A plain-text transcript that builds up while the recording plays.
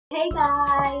Hey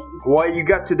guys! What you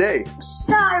got today?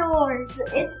 Star Wars!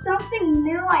 It's something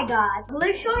new I got.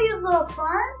 Let's show you the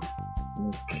front.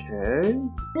 Okay.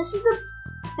 This is the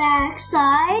back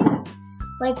side.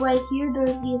 Like right here,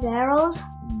 there's these arrows.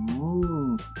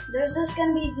 There's just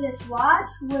gonna be this watch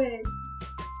with...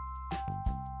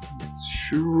 This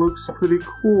shoe looks pretty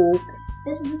cool.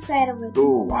 This is the side of it.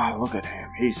 Oh wow, look at him.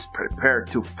 He's prepared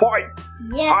to fight.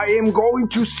 Yes. I am going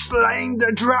to slay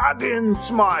the dragon,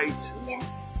 Smite.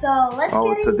 Yes. So let's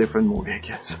get it's a different movie, I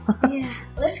guess. Yeah.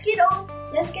 Let's get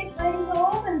ready to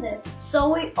open this.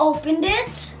 So we opened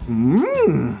it.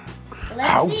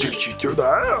 How did you do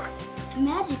that?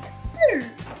 Magic.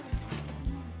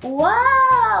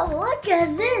 Wow, look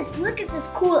at this. Look at this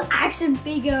cool action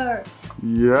figure.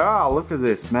 Yeah, look at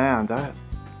this, man.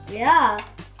 Yeah.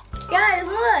 Guys,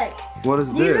 look. What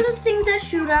is These this? are the things that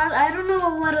shoot out. I don't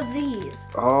know what are these.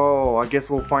 Oh, I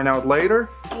guess we'll find out later.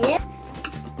 Yeah.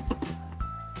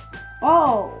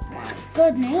 Oh my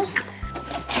goodness.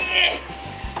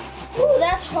 Ooh,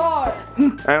 that's hard.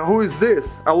 And who is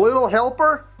this? A little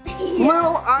helper? Yeah.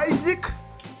 Little Isaac?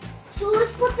 So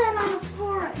let's put that on the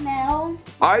floor right now.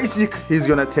 Isaac, he's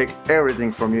gonna take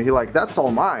everything from you. He like, that's all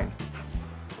mine.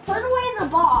 Put away the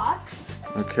box.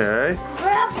 Okay.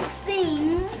 Grab the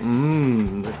things.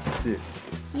 Let's see.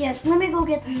 Yes, let me go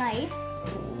get the knife.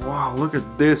 Wow, look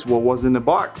at this. What was in the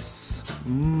box?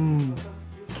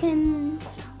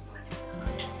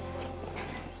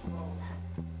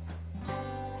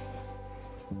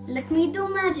 Let me do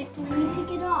magic. Let me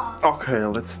take it off. Okay,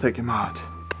 let's take him out.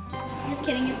 Just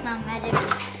kidding, it's not magic.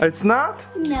 It's not?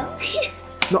 No.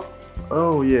 No.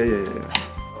 Oh, yeah.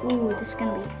 Ooh, this is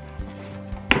gonna be...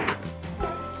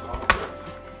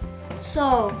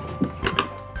 So,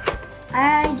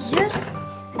 how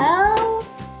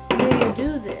do you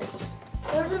do this?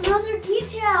 There's another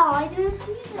detail. I didn't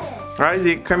see this.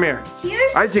 Isaac, come here.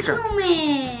 Here's Isaac. the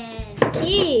human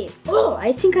key. Oh,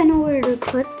 I think I know where to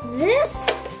put this.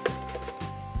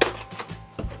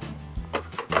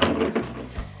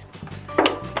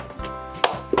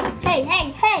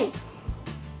 Hey.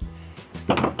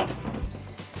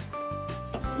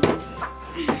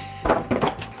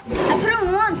 I put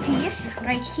in one piece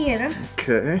right here.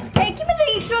 Okay. Hey, give me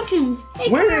the instructions. Hey,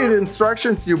 We need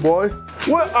instructions, you boy.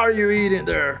 What are you eating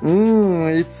there?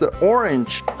 It's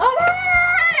orange.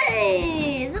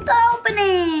 Okay, it's the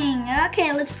opening.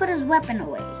 Okay, let's put his weapon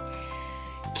away.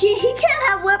 He can't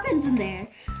have weapons in there.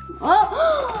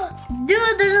 Oh,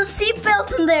 dude, there's a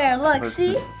seatbelt in there. Look,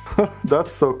 see?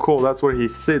 That's so cool. That's where he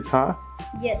sits, huh?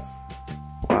 Yes.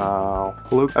 Wow.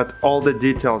 Look at all the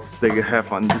details they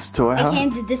have on this toy, huh? I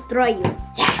came to destroy you.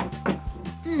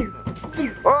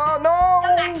 Oh, no!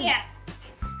 Come back here.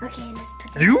 Okay, let's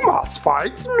put this. You must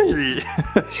fight me.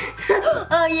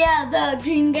 Oh, yeah, the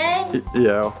green guy.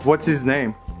 Yeah. What's his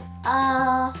name?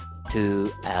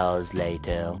 2 hours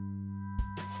later.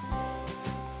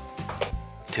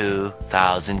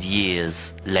 2,000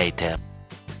 years later.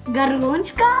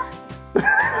 Gargonchka?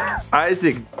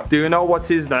 Isaac, do you know what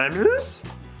his name is?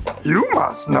 You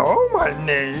must know my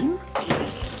name.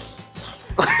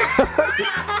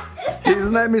 His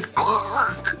name is...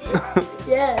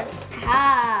 Yes.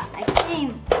 Ah, I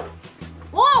came.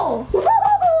 Whoa!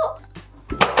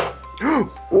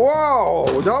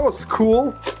 Whoa, that was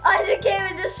cool. Isaac came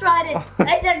and destroyed it.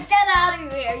 I said, get out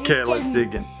of here. Okay, let's see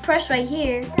again. Press right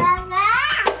here.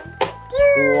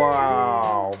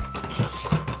 Wow.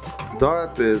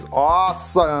 That is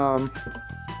awesome.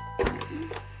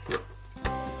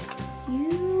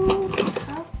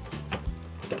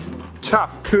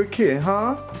 Tough cookie,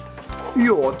 huh?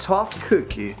 You're a tough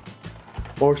cookie.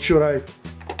 Or should I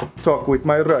talk with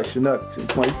my Russian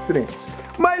accent, my friends?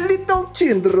 My little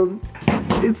children.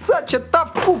 It's such a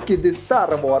tough cookie, this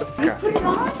Star Wars. You put it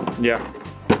on? Yeah.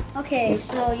 Okay,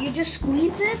 so you just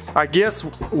squeeze it? I guess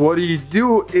what you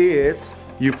do is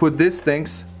you put these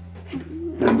things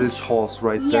in this holes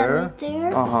right there. Right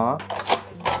there.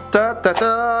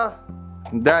 Ta-ta-ta!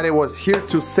 Daddy was here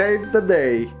to save the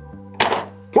day.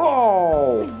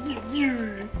 Whoa!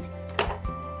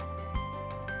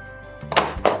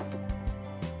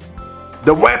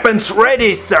 The weapon's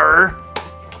ready, sir!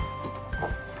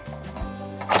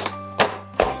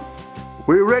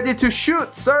 We're ready to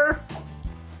shoot, sir!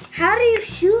 How do you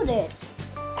shoot it?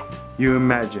 You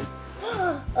imagine.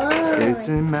 Oh. It's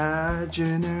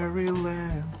imaginary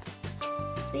land.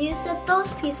 So you set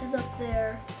those pieces up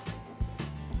there.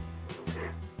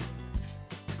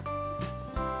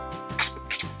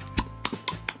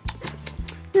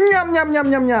 Yum, yum,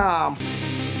 yum, yum, yum.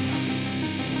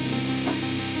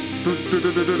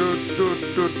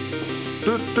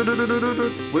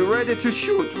 We're ready to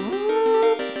shoot.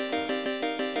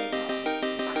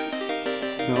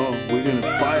 No, we're gonna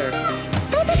fire.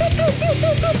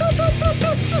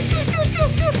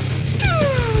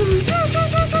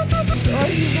 Oh,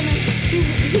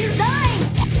 he's dying.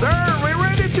 Sir, we're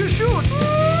ready to shoot.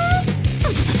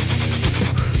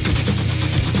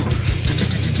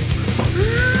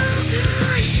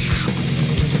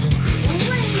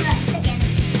 Wait a second.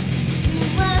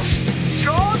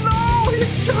 Oh no,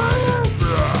 he's giant.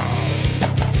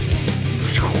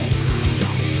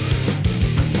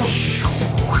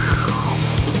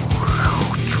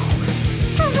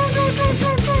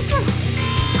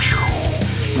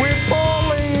 We're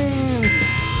falling.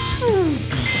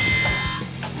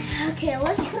 Okay,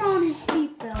 let's put on his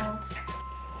seatbelt.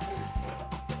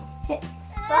 Hey,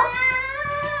 stop.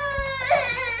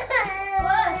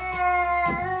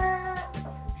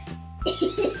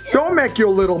 What? Don't make your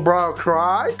little bro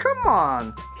cry. Come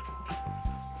on.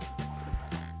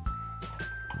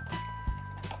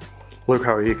 Look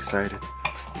how he's excited.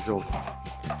 He's all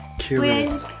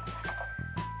curious.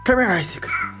 Come here, Isaac.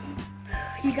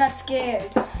 He got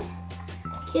scared.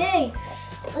 Okay,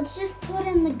 let's just put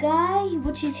in the guy,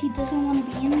 which is he doesn't want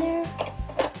to be in there.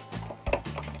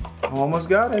 Almost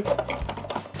got it.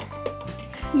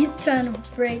 He's trying to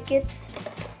break it.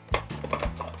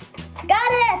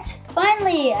 Got it!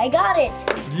 Finally, I got it.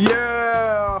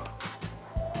 Yeah.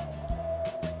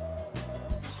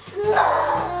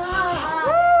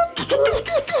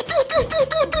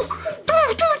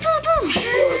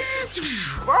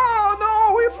 Oh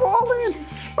no, we're falling.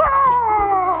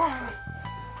 Ah.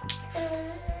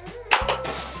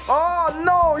 Oh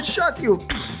no, shut you.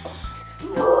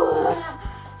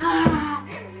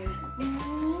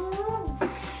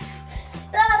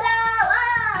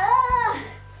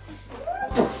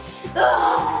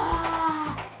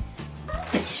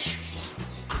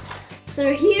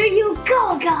 So here you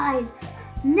go, guys.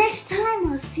 Next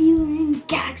time I'll see you in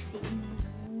Galaxy.